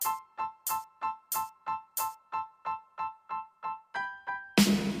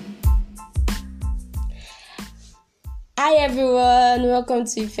Hi everyone, welcome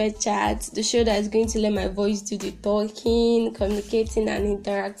to Ife Chat, the show that is going to let my voice do the talking, communicating and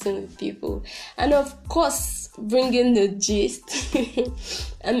interacting with people, and of course, bringing the gist.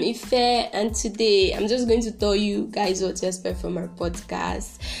 I'm Ife, and today I'm just going to tell you guys what to expect from our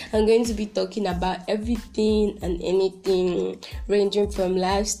podcast. I'm going to be talking about everything and anything, ranging from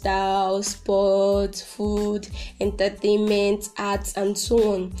lifestyle, sports, food, entertainment, arts, and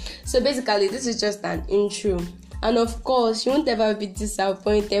so on. So basically, this is just an intro. And of course, you won't ever be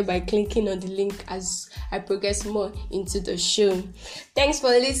disappointed by clicking on the link as I progress more into the show. Thanks for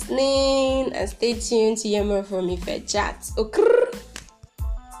listening and stay tuned to hear more from Ife Chat. Okay.